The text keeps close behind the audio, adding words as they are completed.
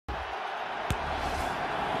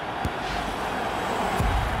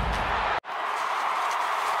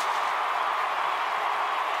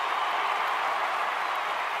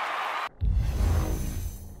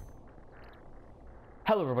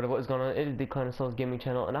Hello everybody, what is going on? It is the Clan Souls Gaming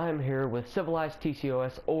channel, and I am here with Civilized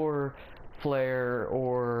TCOS, or Flare,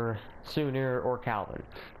 or Soonir, or Calvin,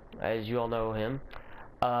 as you all know him.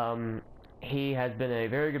 He has been a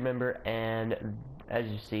very good member, and as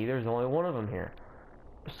you see, there's only one of them here.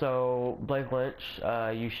 So, Blake Lynch,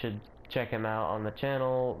 you should check him out on the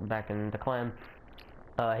channel, back in the clan.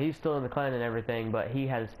 He's still in the clan and everything, but he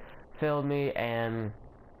has failed me, and,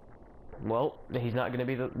 well, he's not going to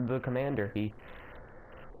be the commander.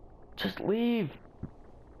 Just leave!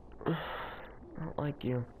 I don't like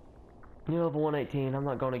you. You're level 118, I'm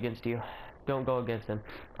not going against you. Don't go against him.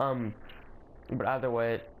 But either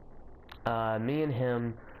way, me and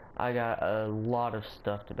him, I got a lot of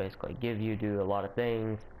stuff to basically give you, do a lot of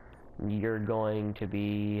things. You're going to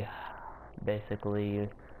be, basically,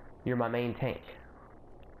 you're my main tank.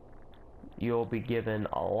 You'll be given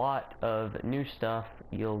a lot of new stuff.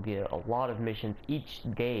 You'll get a lot of missions each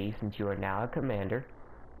day since you are now a commander.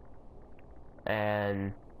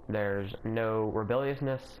 And there's no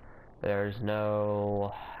rebelliousness, there's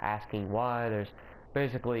no asking why, there's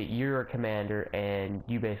basically, you're a commander and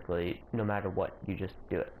you basically, no matter what, you just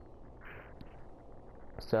do it.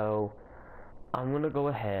 So, I'm gonna go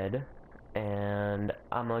ahead and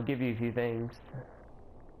I'm gonna give you a few things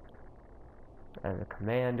as a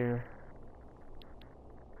commander.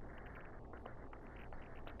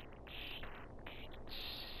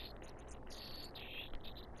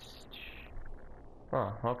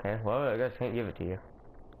 Oh, okay. Well, I guess I can't give it to you.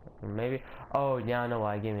 Maybe. Oh, yeah, I know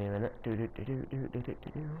why. Give me a minute.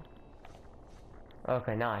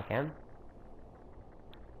 Okay, now I can.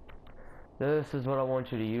 This is what I want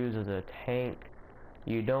you to use as a tank.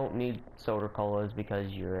 You don't need soda colas because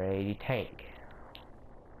you're a tank.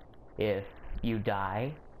 If you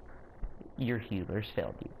die, your healers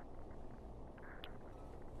failed you.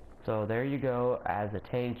 So there you go. As a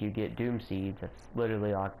tank, you get doom seeds. That's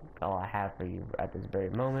literally all I have for you at this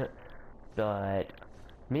very moment. But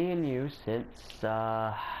me and you, since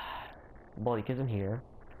well, because I'm here,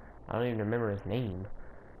 I don't even remember his name.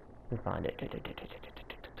 Let me find it. I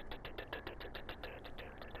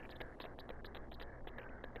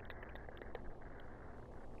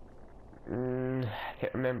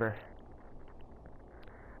can't remember.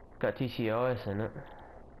 Got TCOS in it.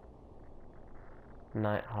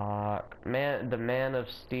 Nighthawk. The Man of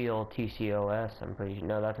Steel TCOS, I'm pretty sure.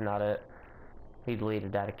 No, that's not it. He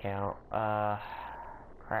deleted that account.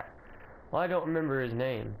 Crap. Well, I don't remember his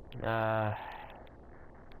name. I'll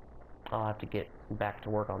have to get back to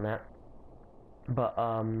work on that. But,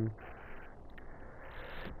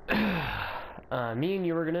 me and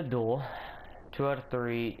you are gonna duel. 2 out of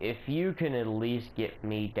 3. If you can at least get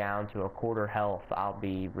me down to a quarter health, I'll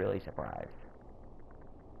be really surprised.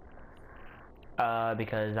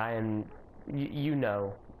 Because I am, you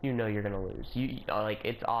know you're gonna lose. Like,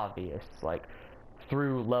 it's obvious. Like,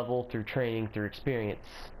 through level, through training, through experience,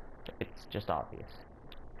 it's just obvious.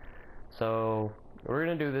 So, we're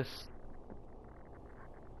gonna do this.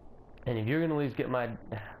 And if you're gonna at least get my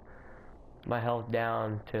health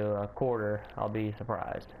down to a quarter, I'll be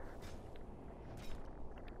surprised.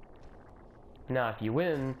 Now, if you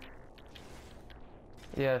win,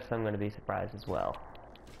 yes, I'm gonna be surprised as well.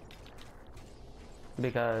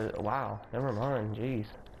 Because, wow, never mind, jeez.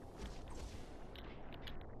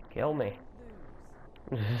 Kill me.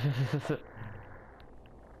 Is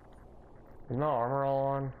my armor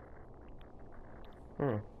all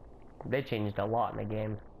on? They changed a lot in the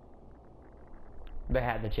game. They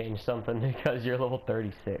had to change something because you're level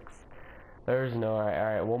 36. There's no,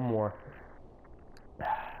 alright, one more.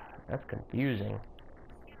 That's confusing.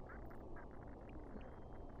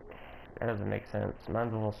 That doesn't make sense.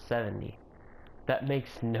 Mine's level 70. That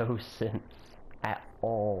makes no sense at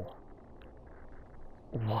all.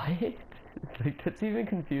 What? Like, that's even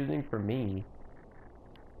confusing for me.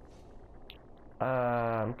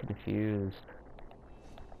 I'm confused.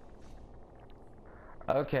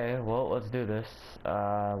 Okay, well, let's do this.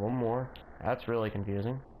 One more. That's really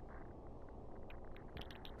confusing.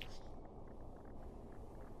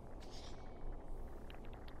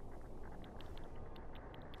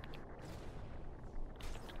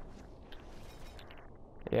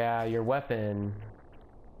 Yeah, your weapon.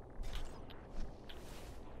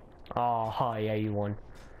 Oh, yeah, you won.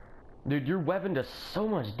 Dude, your weapon does so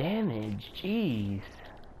much damage. Jeez.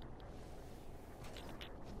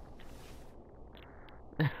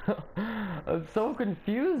 It's so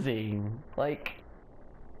confusing. Like,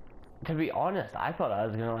 to be honest, I thought I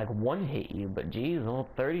was gonna, like, one-hit you, but geez, level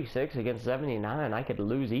 36 against 79, I could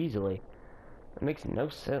lose easily. It makes no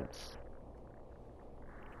sense.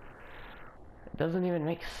 It doesn't even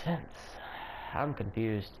make sense. I'm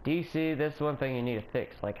confused. DC, that's one thing you need to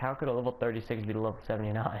fix. Like, how could a level 36 be to level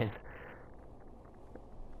 79?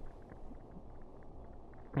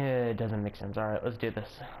 It doesn't make sense. Alright, let's do this.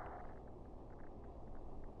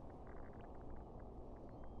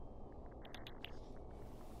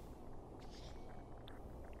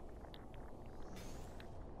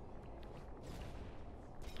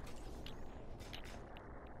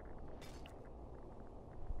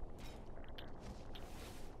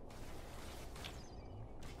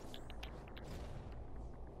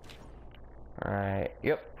 Alright,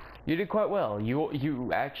 yep. You did quite well.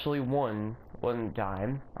 You actually won one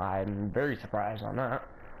time. I'm very surprised on that.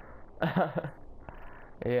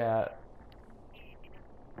 Yeah.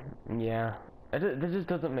 Yeah. This just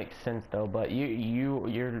doesn't make sense though, but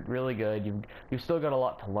you're really good. You've still got a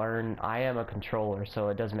lot to learn. I am a controller, so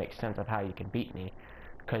it does make sense of how you can beat me.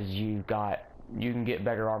 Cause you can get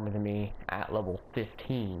better armor than me at level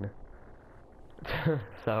 15.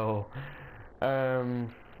 So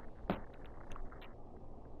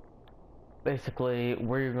basically,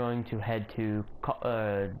 we're going to head to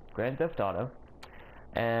Grand Theft Auto,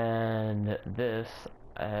 and this,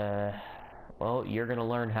 well, you're gonna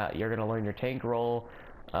learn your tank roll.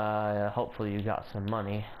 Hopefully, you got some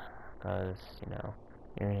money, cause you know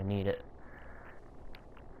you're gonna need it.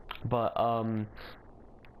 But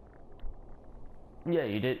yeah,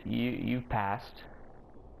 you did. You passed.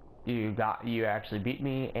 You actually beat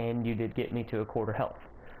me, and you did get me to a quarter health.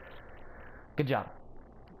 Good job.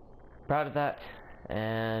 Proud of that.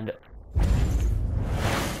 And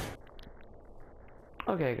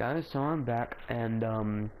okay guys, so I'm back,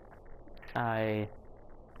 and I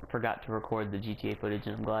forgot to record the GTA footage,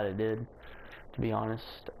 and I'm glad I did, to be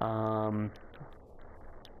honest. A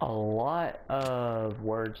lot of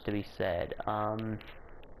words to be said.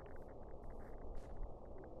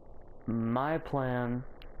 My plan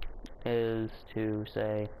is to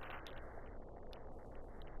say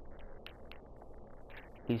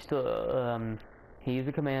he's still, he's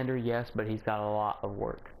a commander, yes, but he's got a lot of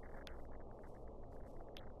work.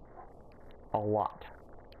 A lot.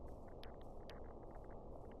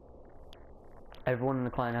 Everyone in the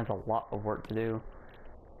clan has a lot of work to do,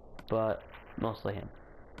 but mostly him.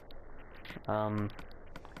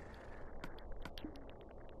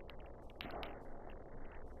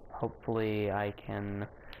 Hopefully I can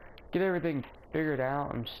get everything figured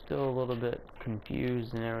out. I'm still a little bit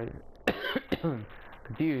confused and everything.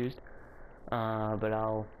 Confused, but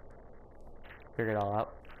I'll figure it all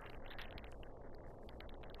out.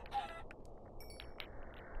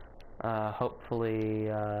 Hopefully, you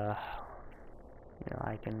know,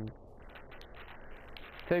 I can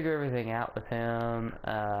figure everything out with him.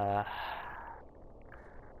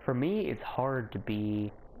 For me, it's hard to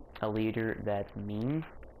be a leader that's mean,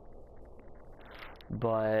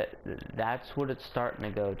 but that's what it's starting to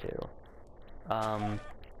go to.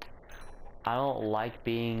 I don't like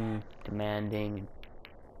being demanding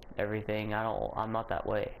everything. I'm not that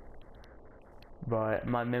way. But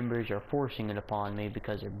my members are forcing it upon me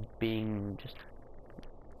because they're being just,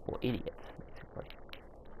 well, idiots, basically.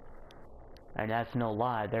 And that's no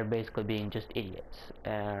lie. They're basically being just idiots,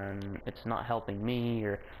 and it's not helping me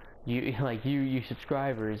or you, like you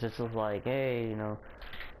subscribers. It's just like, hey, you know,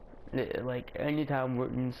 like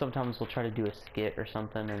anytime sometimes we'll try to do a skit or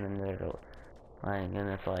something, and then they're like, and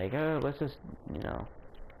it's like, oh, let's just, you know,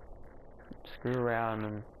 screw around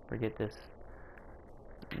and forget this.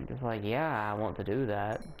 I'm just like, yeah, I want to do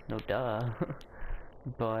that, no duh.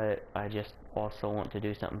 But I just also want to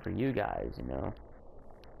do something for you guys, you know.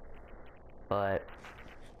 But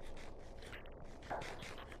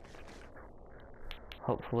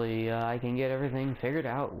hopefully I can get everything figured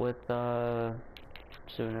out with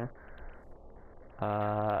sooner.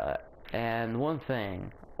 And one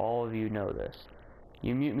thing, all of you know this.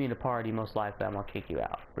 You mute me in a party, most likely I'm gonna kick you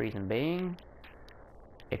out. Reason being,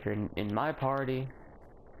 if you're in my party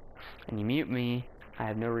and you mute me, I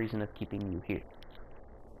have no reason of keeping you here.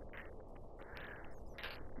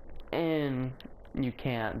 And you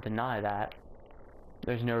can't deny that.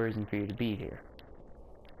 There's no reason for you to be here.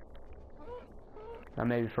 Now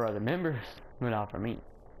maybe for other members, but not for me.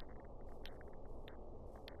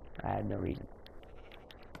 I had no reason.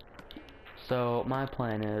 So my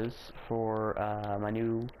plan is for my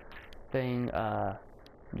new thing,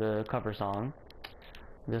 the cover song.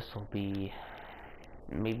 This will be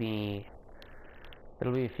maybe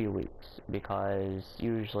it'll be a few weeks, because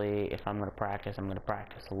usually if I'm gonna practice, I'm gonna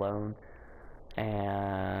practice alone,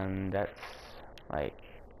 and that's like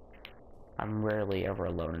I'm rarely ever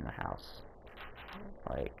alone in the house.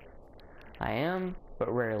 Like I am,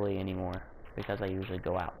 but rarely anymore, because I usually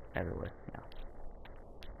go out everywhere now.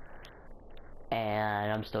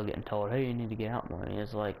 and I'm still getting told, hey, you need to get out more. And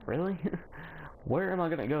it's like, really? Where am I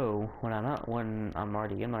gonna go when I'm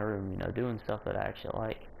already in my room, you know, doing stuff that I actually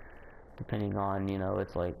like? Depending on, you know,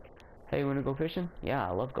 it's like, hey, you wanna go fishing? Yeah,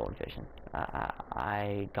 I love going fishing.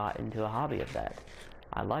 I got into a hobby of that.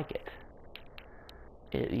 I like it.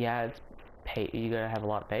 Yeah, you gotta have a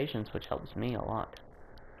lot of patience, which helps me a lot.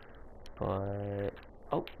 But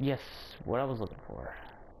oh yes, what I was looking for.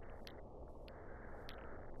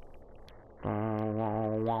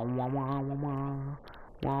 I'm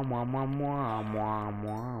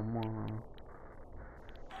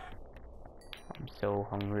so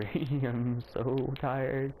hungry. I'm so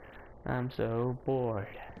tired. I'm so bored.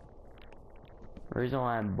 The reason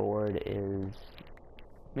why I'm bored is,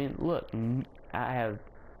 I mean, look, I have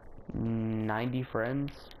 90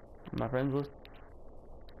 friends on my friends list.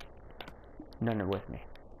 None are with me.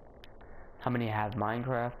 How many have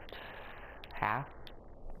Minecraft? Half?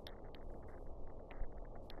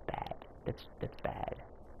 Bad. That's bad.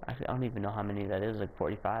 Actually, I don't even know how many that is. Like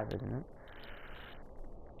 45, isn't it?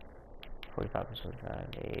 45 plus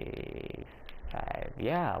 45, 5.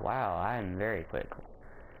 Yeah, wow, I'm very quick.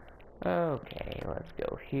 Okay, let's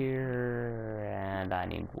go here, and I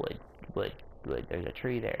need wood. There's a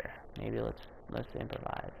tree there. Maybe let's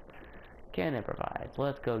improvise. Can't improvise.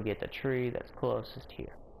 Let's go get the tree that's closest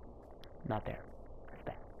here. Not there. That's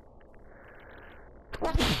bad.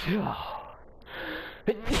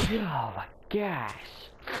 Oh my gosh.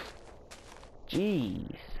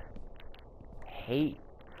 Jeez. Hate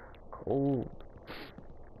cold.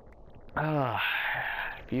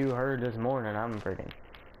 If you heard this morning, I'm freaking.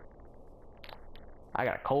 I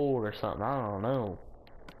got a cold or something. I don't know.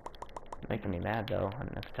 Making me mad though. I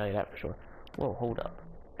can tell you that for sure. Whoa, hold up.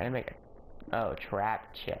 I didn't make it. Oh,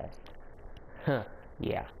 trap chest. Huh.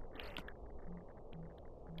 Yeah.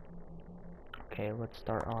 Okay, let's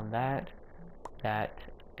start on that. That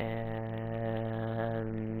and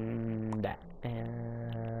that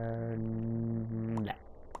and that.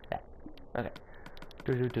 Okay.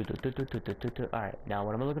 Alright, now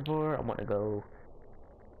what am I looking for? I want to go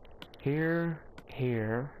here,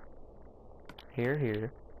 here, here,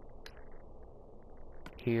 here,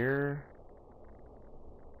 here,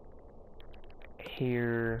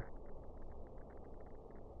 here,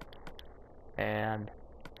 and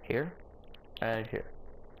here, and here,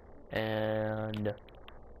 and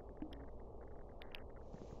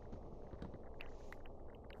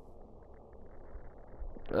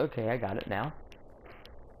okay, I got it now.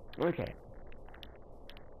 Okay.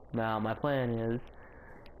 Now my plan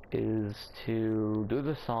is to do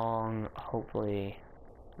the song hopefully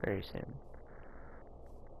very soon.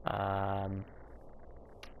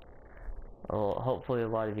 Well, hopefully a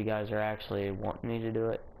lot of you guys are actually wanting me to do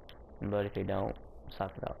it, but if you don't,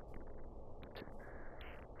 suck it up.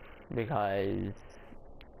 Because,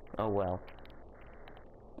 oh well.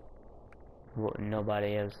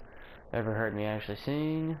 Nobody has ever heard me actually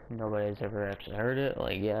sing. Nobody's ever actually heard it.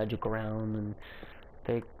 Like, yeah, I joke around and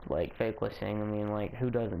fakely sing. I mean, like, who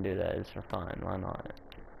doesn't do that? It's for fun. Why not?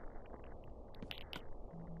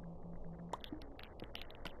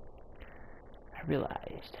 I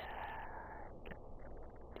realized.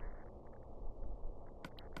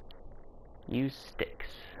 Use sticks,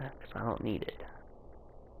 because I don't need it.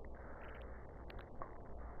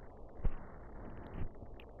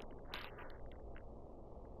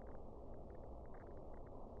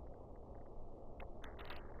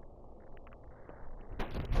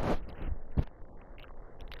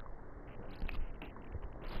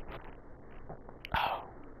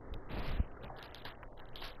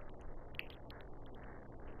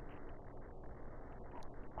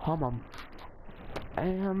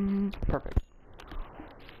 And perfect.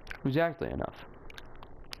 Exactly enough.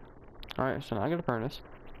 Alright, so now I got a furnace.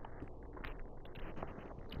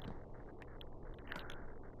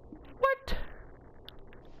 What?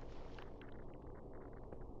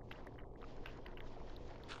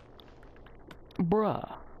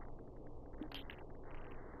 Bruh.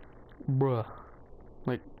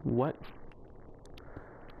 Like, what?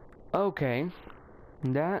 Okay.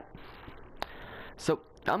 So,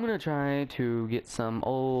 I'm gonna try to get some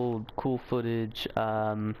old cool footage.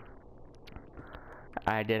 I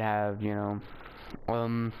did have, you know,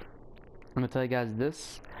 I'm gonna tell you guys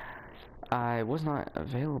this. I was not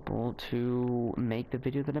available to make the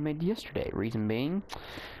video that I made yesterday. Reason being,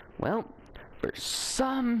 well, for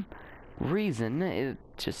some reason, it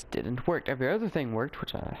just didn't work. Every other thing worked,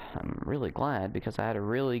 which I'm really glad, because I had a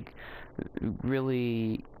really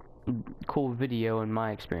cool video in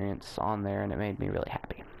my experience on there, and it made me really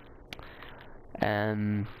happy.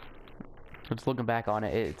 And just looking back on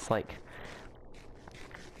it, it's like,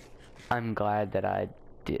 I'm glad that I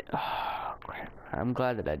did. Oh, crap. I'm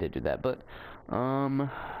glad that I did do that, but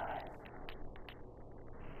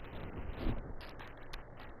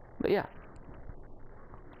yeah.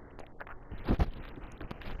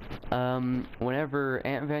 Whenever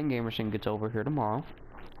Ant Van Gamerson gets over here tomorrow.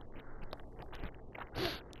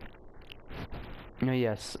 No,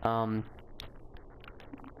 yes,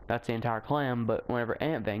 that's the entire clan, but whenever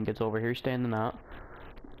Ant Van gets over here, standing out,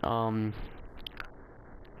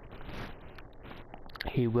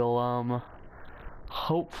 he will,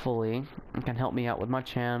 hopefully can help me out with my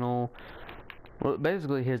channel. Well,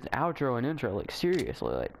 basically his outro and intro, like,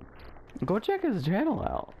 seriously, like, go check his channel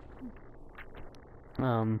out.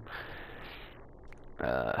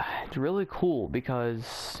 It's really cool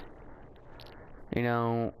because, you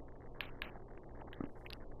know,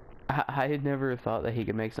 I had never thought that he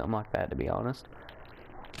could make something like that, to be honest.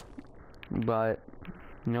 But,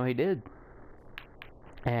 you know, he did.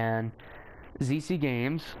 And ZC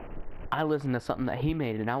Games, I listened to something that he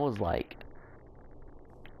made and I was like,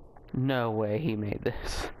 no way he made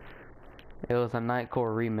this. It was a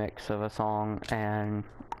Nightcore remix of a song and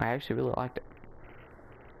I actually really liked it.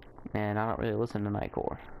 And I don't really listen to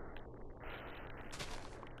Nightcore.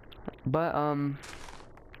 But,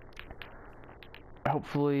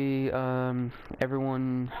 hopefully,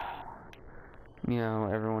 everyone, you know,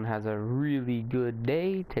 everyone has a really good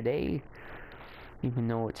day today. Even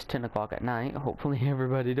though it's 10 o'clock at night, hopefully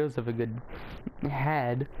everybody does have a good,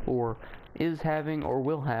 or is having, or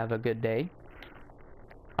will have a good day.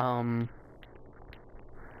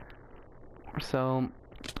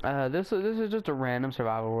 This is just a random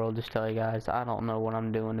survival world, just tell you guys. I don't know what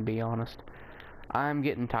I'm doing, to be honest. I'm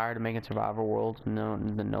getting tired of making survival worlds and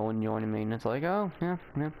no one joining me, and it's like, oh,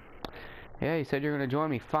 yeah, you said you're gonna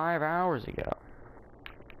join me 5 hours ago.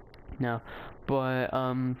 No, but,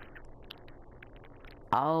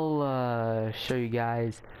 I'll, show you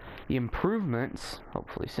guys the improvements,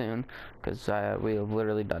 hopefully soon, because, we have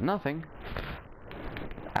literally done nothing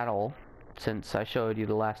at all since I showed you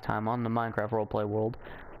the last time on the Minecraft roleplay world.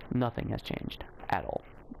 Nothing has changed at all.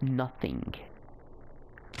 Nothing.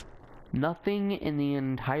 Nothing in the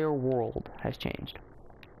entire world has changed.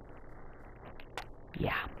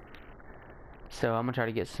 Yeah. So I'm gonna try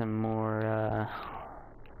to get some more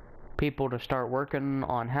people to start working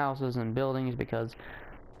on houses and buildings because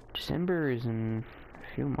December is in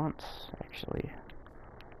a few months, actually.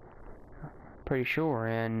 Pretty sure,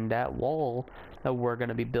 and that wall that we're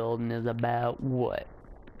gonna be building is about what?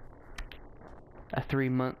 A 3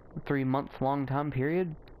 month long time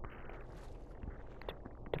period?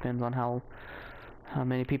 Depends on how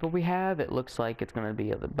many people we have. It looks like it's gonna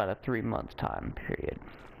be about a 3 month time period.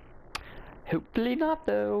 Hopefully not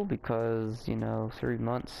though, because, you know, 3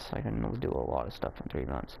 months, I can do a lot of stuff in 3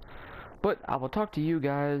 months. But I will talk to you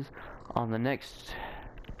guys on the next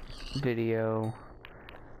video.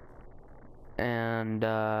 And,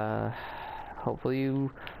 hopefully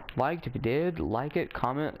you liked. If you did, like it,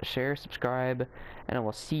 comment, share, subscribe, and I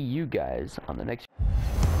will see you guys on the next video.